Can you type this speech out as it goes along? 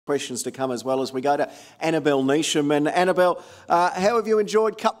questions to come as well as we go to Annabel Neasham. And Annabel, how have you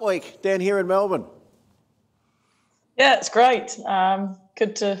enjoyed Cup Week down here in Melbourne? Yeah, it's great.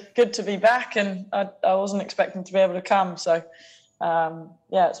 Good to be back, and I wasn't expecting to be able to come. So,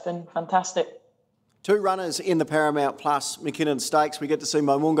 yeah, it's been fantastic. Two runners in the Paramount Plus McKinnon Stakes. We get to see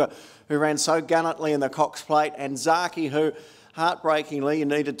Momunga, who ran so gallantly in the Cox Plate, and Zaki, who heartbreakingly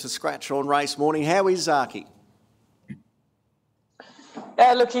needed to scratch on race morning. How is Zaki?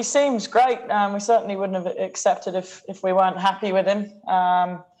 Yeah, look, he seems great. We certainly wouldn't have accepted if we weren't happy with him.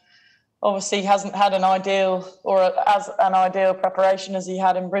 Obviously, he hasn't had an ideal preparation as he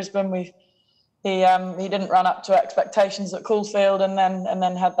had in Brisbane. He didn't run up to expectations at Caulfield, and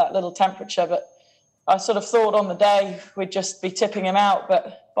then had that little temperature. But I sort of thought on the day we'd just be tipping him out,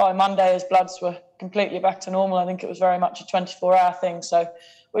 but by Monday his bloods were completely back to normal. I think it was very much a 24-hour thing. So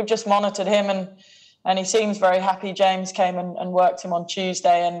we've just monitored him, and he seems very happy. James came and worked him on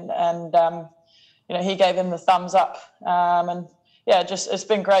Tuesday, and he gave him the thumbs up. And yeah, it's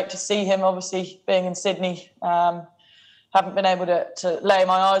been great to see him. Obviously, being in Sydney, haven't been able to lay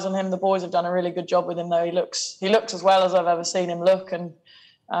my eyes on him. The boys have done a really good job with him, though. He looks as well as I've ever seen him look, and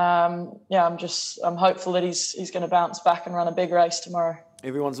I'm hopeful that he's going to bounce back and run a big race tomorrow.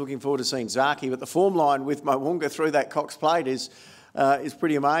 Everyone's looking forward to seeing Zaki, but the form line with Momunga through that Cox Plate is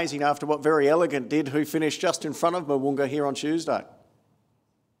pretty amazing after what Very Elegant did, who finished just in front of Momunga here on Tuesday.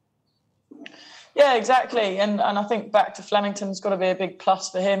 Yeah, exactly. And I think back to Flemington's got to be a big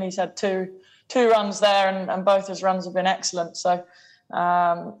plus for him. He's had two runs there, and both his runs have been excellent. So,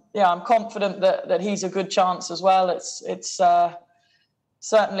 I'm confident that he's a good chance as well. It's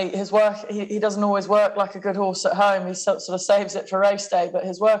certainly his work. He doesn't always work like a good horse at home. He sort of saves it for race day, but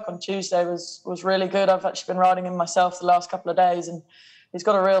his work on Tuesday was really good. I've actually been riding him myself the last couple of days, and he's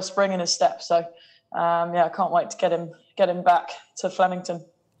got a real spring in his step. So, I can't wait to get him back to Flemington.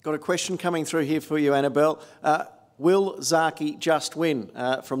 Got a question coming through here for you, Annabel. Will Zaki just win?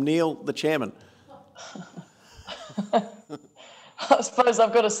 From Neil, the chairman. I suppose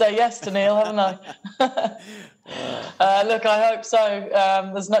I've got to say yes to Neil, haven't I? Look, I hope so.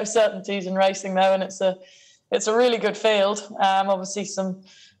 There's no certainties in racing, though, and it's a really good field. Obviously, some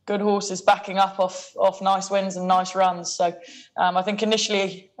good horses backing up off nice wins and nice runs. So I think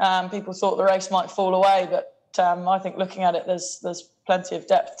initially people thought the race might fall away, but I think looking at it, there's plenty of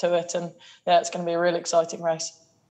depth to it, and yeah, it's going to be a really exciting race.